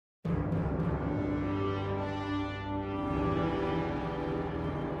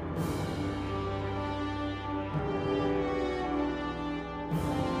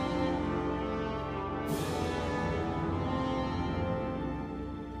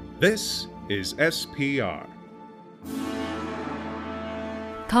This is SPR.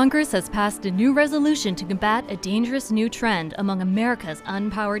 Congress has passed a new resolution to combat a dangerous new trend among America's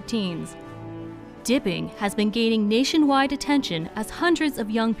unpowered teens. Dipping has been gaining nationwide attention as hundreds of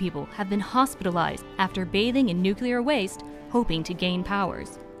young people have been hospitalized after bathing in nuclear waste, hoping to gain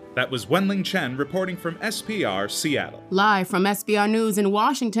powers. That was Wenling Chen reporting from SPR Seattle. Live from SPR News in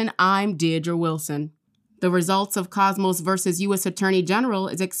Washington, I'm Deirdre Wilson. The results of Cosmos versus U.S. Attorney General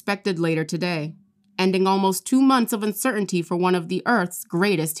is expected later today, ending almost 2 months of uncertainty for one of the Earth's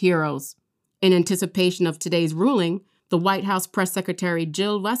greatest heroes. In anticipation of today's ruling, the White House Press Secretary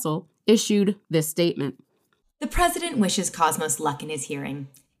Jill Wessel issued this statement. The president wishes Cosmos luck in his hearing.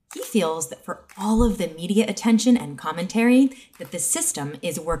 He feels that for all of the media attention and commentary, that the system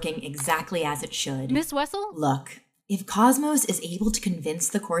is working exactly as it should. Miss Wessel? Look, if Cosmos is able to convince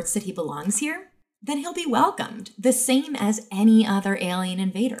the courts that he belongs here, then he'll be welcomed, the same as any other alien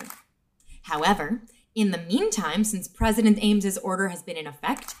invader. However, in the meantime, since President Ames's order has been in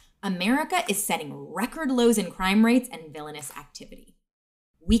effect, America is setting record lows in crime rates and villainous activity.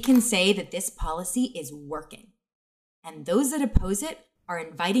 We can say that this policy is working, and those that oppose it are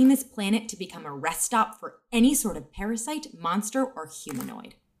inviting this planet to become a rest stop for any sort of parasite, monster, or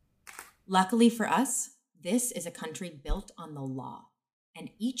humanoid. Luckily for us, this is a country built on the law, and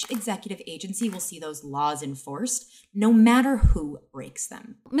each executive agency will see those laws enforced, no matter who breaks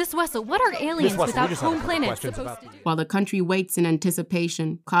them. Miss Wessel, what are aliens without home planets supposed to do? While the country waits in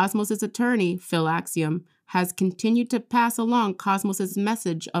anticipation, Cosmos' attorney, Phil Axiom, has continued to pass along Cosmos'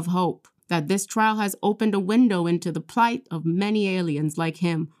 message of hope, that this trial has opened a window into the plight of many aliens like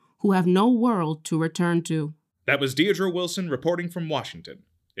him who have no world to return to. That was Deirdre Wilson reporting from Washington.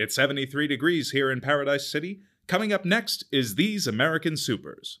 It's 73 degrees here in Paradise City. Coming up next is These American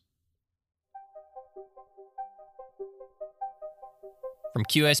Supers. From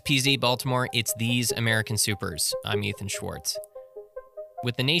QSPZ Baltimore, it's These American Supers. I'm Ethan Schwartz.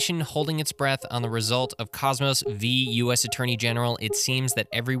 With the nation holding its breath on the result of Cosmos v. U.S. Attorney General, it seems that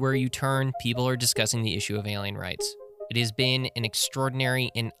everywhere you turn, people are discussing the issue of alien rights. It has been an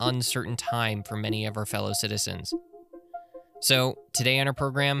extraordinary and uncertain time for many of our fellow citizens. So, today on our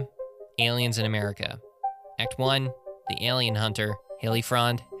program, Aliens in America. Act 1, The Alien Hunter, Haley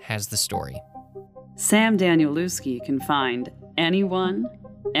Frond, has the story. Sam Danielewski can find anyone,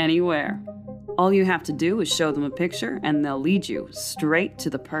 anywhere. All you have to do is show them a picture and they'll lead you straight to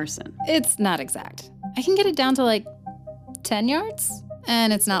the person. It's not exact. I can get it down to like 10 yards.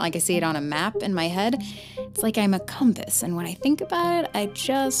 And it's not like I see it on a map in my head. It's like I'm a compass, and when I think about it, I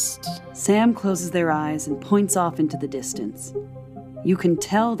just... Sam closes their eyes and points off into the distance. You can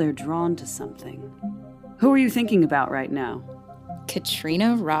tell they're drawn to something. Who are you thinking about right now?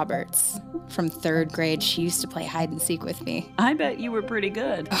 Katrina Roberts. From 3rd grade, she used to play hide and seek with me. I bet you were pretty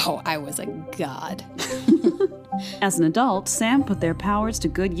good. Oh, I was a god. As an adult, Sam put their powers to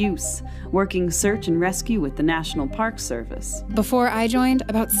good use, working search and rescue with the National Park Service. Before I joined,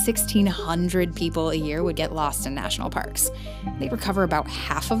 about 1,600 people a year would get lost in national parks. They'd recover about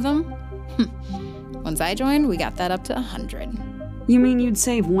half of them. Once I joined, we got that up to 100. You mean you'd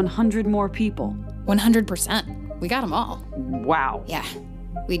save 100 more people? 100%. We got them all. Wow. Yeah.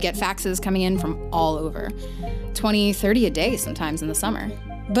 We'd get faxes coming in from all over. 20, 30 a day sometimes in the summer.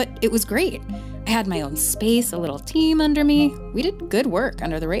 But it was great. I had my own space, a little team under me. We did good work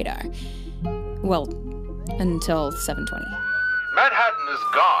under the radar. Well, until 7:20. Manhattan is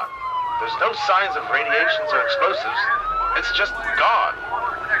gone. There's no signs of radiations or explosives. It's just gone.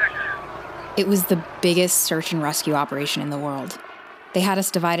 It was the biggest search and rescue operation in the world. They had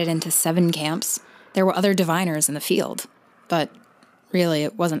us divided into 7 camps. There were other diviners in the field. But really,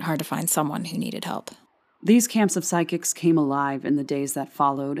 it wasn't hard to find someone who needed help. These camps of psychics came alive in the days that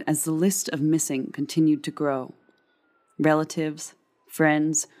followed as the list of missing continued to grow. Relatives,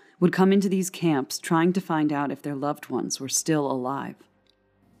 friends would come into these camps trying to find out if their loved ones were still alive.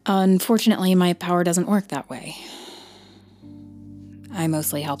 Unfortunately, my power doesn't work that way. I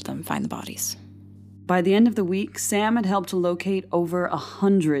mostly help them find the bodies. By the end of the week, Sam had helped to locate over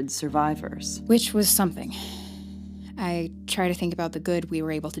 100 survivors. Which was something. I try to think about the good we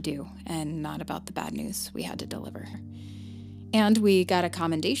were able to do, and not about the bad news we had to deliver. And we got a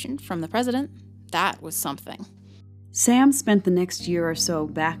commendation from the president. That was something. Sam spent the next year or so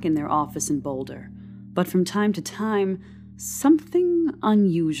back in their office in Boulder, but from time to time, something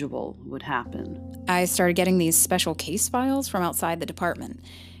unusual would happen. I started getting these special case files from outside the department.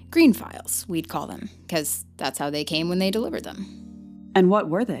 Green files, we'd call them, because that's how they came when they delivered them. And what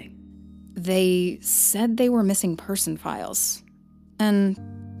were they? They said they were missing person files. And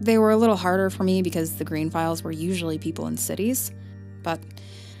they were a little harder for me because the green files were usually people in cities. But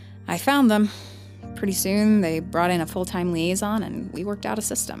I found them. Pretty soon, they brought in a full-time liaison, and we worked out a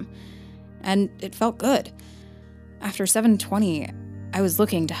system. And it felt good. After 720, I was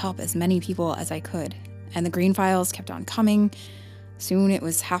looking to help as many people as I could, and the green files kept on coming. Soon it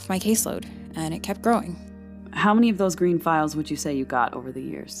was half my caseload, and it kept growing. How many of those green files would you say you got over the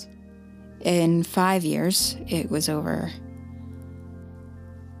years? In 5 years, it was over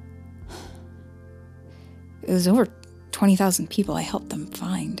 20,000 people I helped them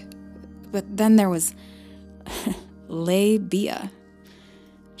find. But then there was Lei Bia.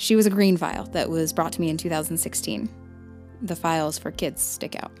 She was a green file that was brought to me in 2016. The files for kids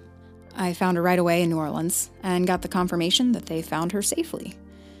stick out. I found her right away in New Orleans and got the confirmation that they found her safely.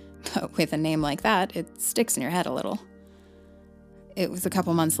 But with a name like that, it sticks in your head a little. It was a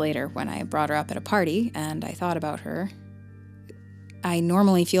couple months later when I brought her up at a party and I thought about her. I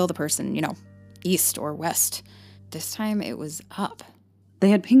normally feel the person, east or west. This time it was up. They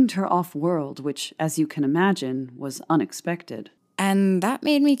had pinged her off-world, which, as you can imagine, was unexpected. And that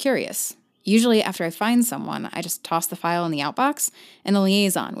made me curious. Usually after I find someone, I just toss the file in the outbox, and the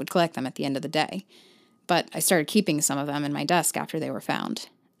liaison would collect them at the end of the day. But I started keeping some of them in my desk after they were found.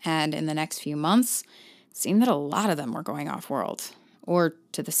 And in the next few months, it seemed that a lot of them were going off-world, or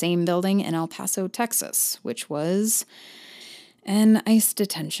to the same building in El Paso, Texas, which was an ICE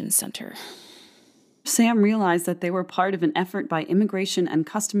detention center. Sam realized that they were part of an effort by Immigration and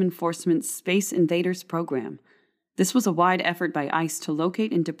Customs Enforcement's Space Invaders program. This was a wide effort by ICE to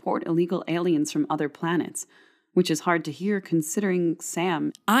locate and deport illegal aliens from other planets, which is hard to hear considering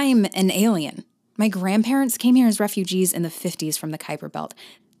Sam. I'm an alien. My grandparents came here as refugees in the 50s from the Kuiper Belt.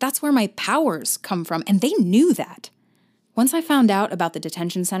 That's where my powers come from, and they knew that. Once I found out about the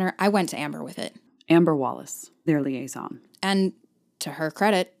detention center, I went to Amber with it. Amber Wallace, their liaison. And to her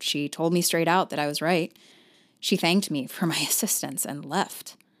credit, she told me straight out that I was right. She thanked me for my assistance and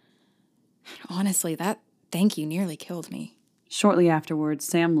left. Honestly, that thank you nearly killed me. Shortly afterwards,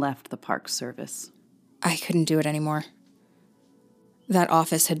 Sam left the Park Service. I couldn't do it anymore. That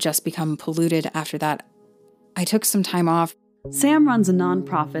office had just become polluted after that. I took some time off. Sam runs a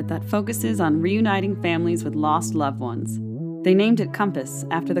nonprofit that focuses on reuniting families with lost loved ones. They named it Compass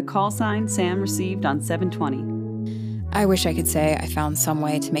after the call sign Sam received on 720. I wish I could say I found some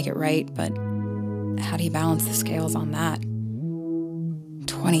way to make it right, but how do you balance the scales on that?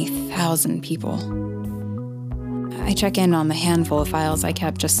 20,000 people. I check in on the handful of files I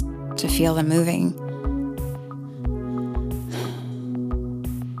kept just to feel them moving.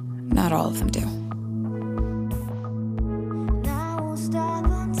 Not all of them do.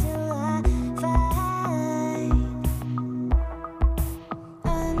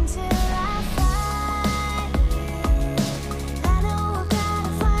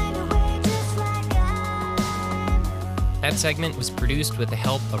 That segment was produced with the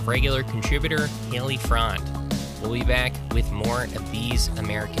help of regular contributor Haley Frond. We'll be back with more of These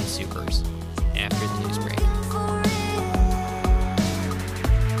American Supers after the news break.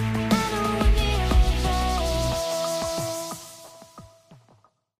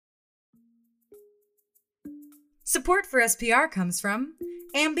 Support for SPR comes from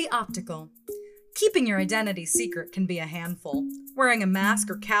Ambi Optical. Keeping your identity secret can be a handful. Wearing a mask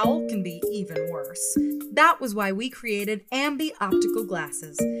or cowl can be even worse. That was why we created Ambi Optical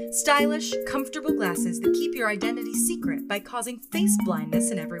Glasses. Stylish, comfortable glasses that keep your identity secret by causing face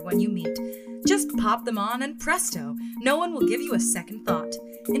blindness in everyone you meet. Just pop them on and presto, no one will give you a second thought.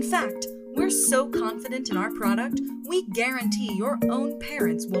 In fact, we're so confident in our product, we guarantee your own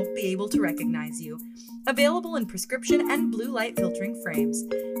parents won't be able to recognize you. Available in prescription and blue light filtering frames.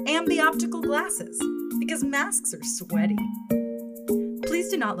 Ambi Optical Glasses, because masks are sweaty. Please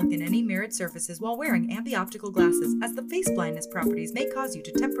do not look in any mirrored surfaces while wearing Ambi Optical Glasses, as the face blindness properties may cause you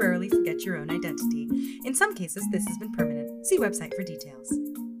to temporarily forget your own identity. In some cases, this has been permanent. See website for details.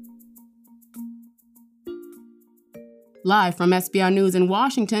 Live from SBR News in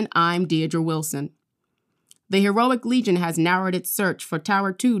Washington, I'm Deirdre Wilson. The Heroic Legion has narrowed its search for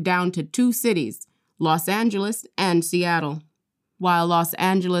Tower 2 down to 2 cities, Los Angeles and Seattle. While Los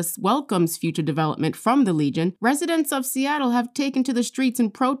Angeles welcomes future development from the Legion, residents of Seattle have taken to the streets in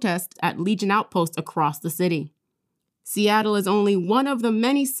protest at Legion outposts across the city. Seattle is only one of the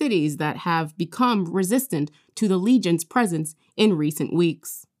many cities that have become resistant to the Legion's presence in recent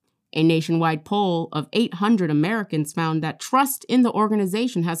weeks. A nationwide poll of 800 Americans found that trust in the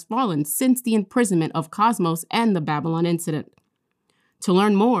organization has fallen since the imprisonment of Cosmos and the Babylon incident. To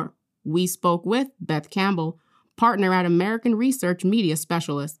learn more, we spoke with Beth Campbell, partner at American Research Media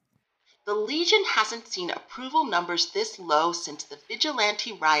Specialist. The Legion hasn't seen approval numbers this low since the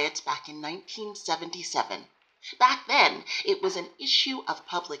vigilante riots back in 1977. Back then, it was an issue of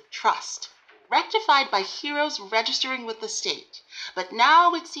public trust, rectified by heroes registering with the state, but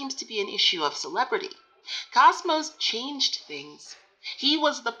now it seems to be an issue of celebrity. Cosmos changed things. He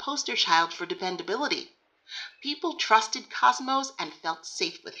was the poster child for dependability. People trusted Cosmos and felt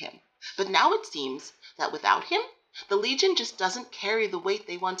safe with him. But now it seems that without him, the Legion just doesn't carry the weight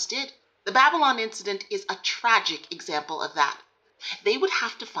they once did. The Babylon incident is a tragic example of that. They would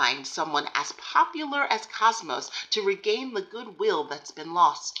have to find someone as popular as Cosmos to regain the goodwill that's been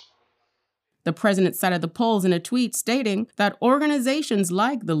lost. The president cited the polls in a tweet stating that organizations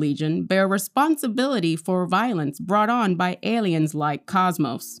like the Legion bear responsibility for violence brought on by aliens like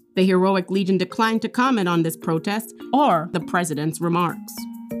Cosmos. The heroic Legion declined to comment on this protest or the president's remarks.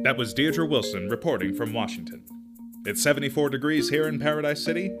 That was Deirdre Wilson reporting from Washington. It's 74 degrees here in Paradise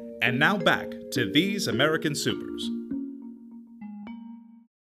City, and now back to These American Supers.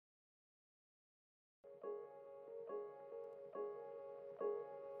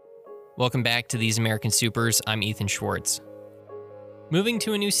 Welcome back to These American Supers. I'm Ethan Schwartz. Moving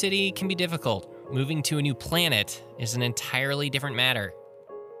to a new city can be difficult. Moving to a new planet is an entirely different matter.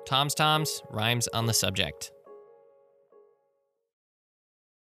 Tom's Toms rhymes on the subject.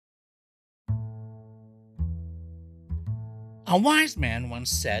 A wise man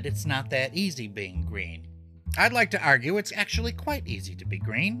once said it's not that easy being green. I'd like to argue it's actually quite easy to be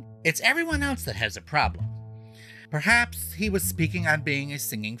green. It's everyone else that has a problem. Perhaps he was speaking on being a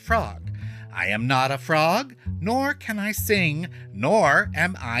singing frog. I am not a frog, nor can I sing, nor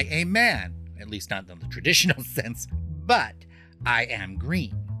am I a man, at least not in the traditional sense, but I am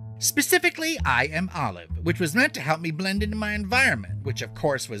green. Specifically, I am olive, which was meant to help me blend into my environment, which of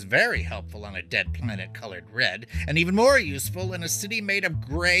course was very helpful on a dead planet colored red, and even more useful in a city made of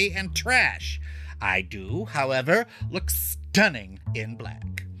gray and trash. I do, however, look stunning in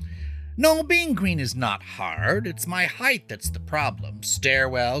black. No, being green is not hard. It's my height that's the problem.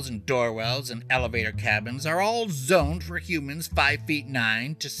 Stairwells and doorwells and elevator cabins are all zoned for humans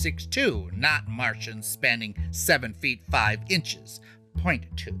 5'9" to 6'2", not Martians spanning 7 feet 5 inches.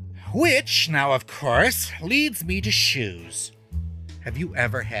 Pointed to. Which, now of course, leads me to shoes. Have you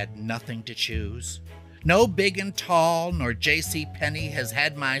ever had nothing to choose? No big and tall, nor JCPenney has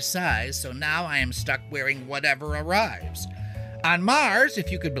had my size, so now I am stuck wearing whatever arrives. On Mars,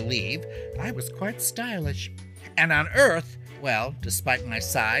 if you could believe, I was quite stylish. And on Earth, well, despite my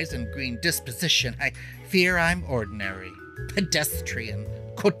size and green disposition, I fear I'm ordinary, pedestrian,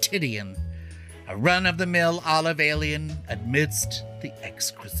 quotidian, a run-of-the-mill olive alien amidst the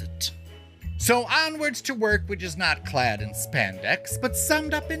exquisite. So onwards to work which is not clad in spandex, but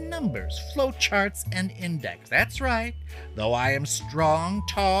summed up in numbers, flowcharts, and index. That's right. Though I am strong,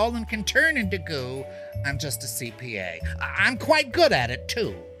 tall, and can turn into goo, I'm just a CPA. I'm quite good at it,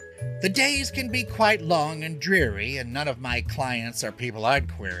 too. The days can be quite long and dreary, and none of my clients are people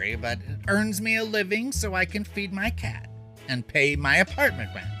I'd query, but it earns me a living so I can feed my cat and pay my apartment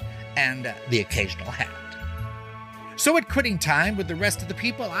rent and the occasional hat. So at quitting time with the rest of the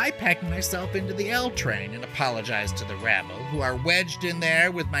people, I packed myself into the L train and apologized to the rabble, who are wedged in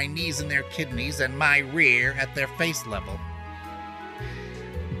there with my knees in their kidneys and my rear at their face level.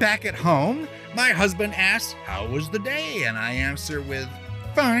 Back at home, my husband asks, "How was the day?" And I answer with,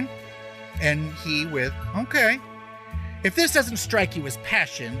 "Fine." And he with, "Okay." If this doesn't strike you as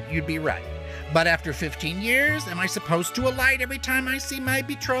passion, you'd be right. But after 15 years, am I supposed to alight every time I see my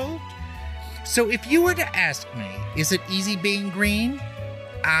betrothed? So if you were to ask me, is it easy being green?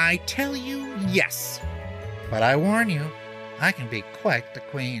 I tell you, yes. But I warn you, I can be quite the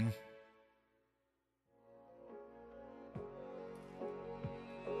queen.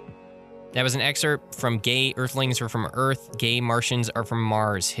 That was an excerpt from Gay Earthlings Are From Earth, Gay Martians Are From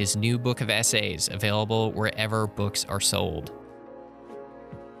Mars, his new book of essays, available wherever books are sold.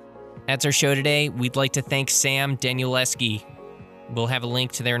 That's our show today. We'd like to thank Sam Danielewski. We'll have a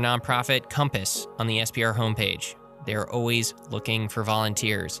link to their nonprofit, Compass, on the SPR homepage. They're always looking for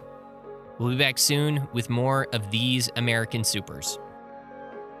volunteers. We'll be back soon with more of These American Supers.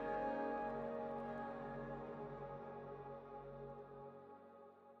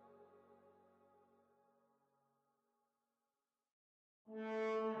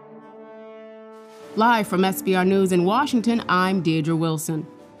 Live from SPR News in Washington, I'm Deirdre Wilson.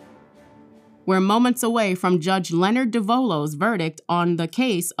 We're moments away from Judge Leonard DeVolo's verdict on the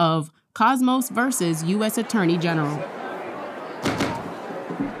case of Cosmos versus U.S. Attorney General.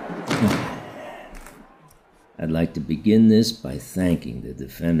 I'd like to begin this by thanking the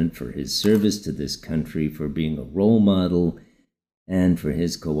defendant for his service to this country, for being a role model, and for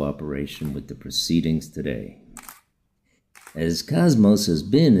his cooperation with the proceedings today. as Cosmos has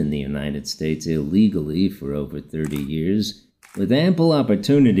been in the United States illegally for over 30 years, with ample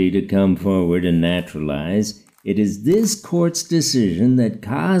opportunity to come forward and naturalize, it is this court's decision that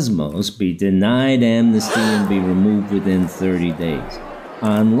Cosmos be denied amnesty and be removed within 30 days,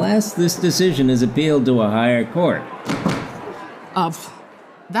 unless this decision is appealed to a higher court.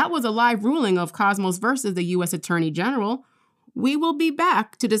 That was a live ruling of Cosmos versus the U.S. Attorney General. We will be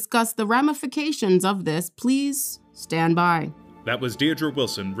back to discuss the ramifications of this. Please stand by. That was Deirdre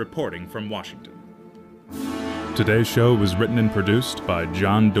Wilson reporting from Washington. Today's show was written and produced by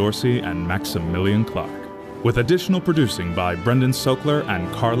John Dorsey and Maximilian Clark, with additional producing by Brendan Sokler and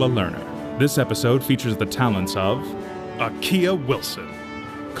Carla Lerner. This episode features the talents of Akia Wilson,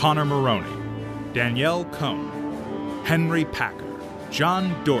 Connor Maroney, Danielle Cohn, Henry Packer,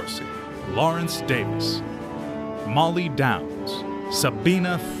 John Dorsey, Lawrence Davis, Molly Downs,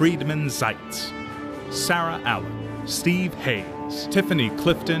 Sabina Friedman Zeitz, Sarah Allen, Steve Hayes, Tiffany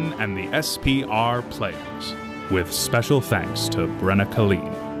Clifton, and the SPR Players, with special thanks to Brenna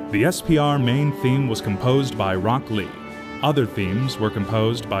Colleen. The SPR main theme was composed by Rock Lee. Other themes were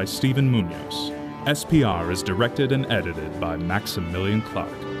composed by Stephen Munoz. SPR is directed and edited by Maximilian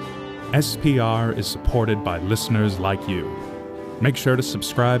Clark. SPR is supported by listeners like you. Make sure to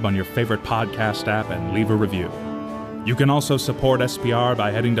subscribe on your favorite podcast app and leave a review. You can also support SPR by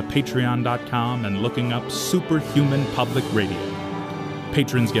heading to patreon.com and looking up Superhuman Public Radio.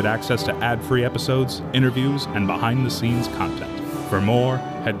 Patrons get access to ad-free episodes, interviews, and behind-the-scenes content. For more,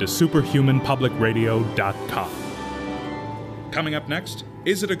 head to superhumanpublicradio.com. Coming up next,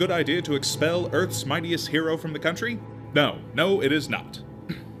 is it a good idea to expel Earth's mightiest hero from the country? No, it is not.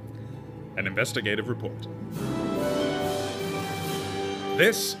 An investigative report.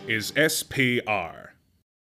 This is SPR.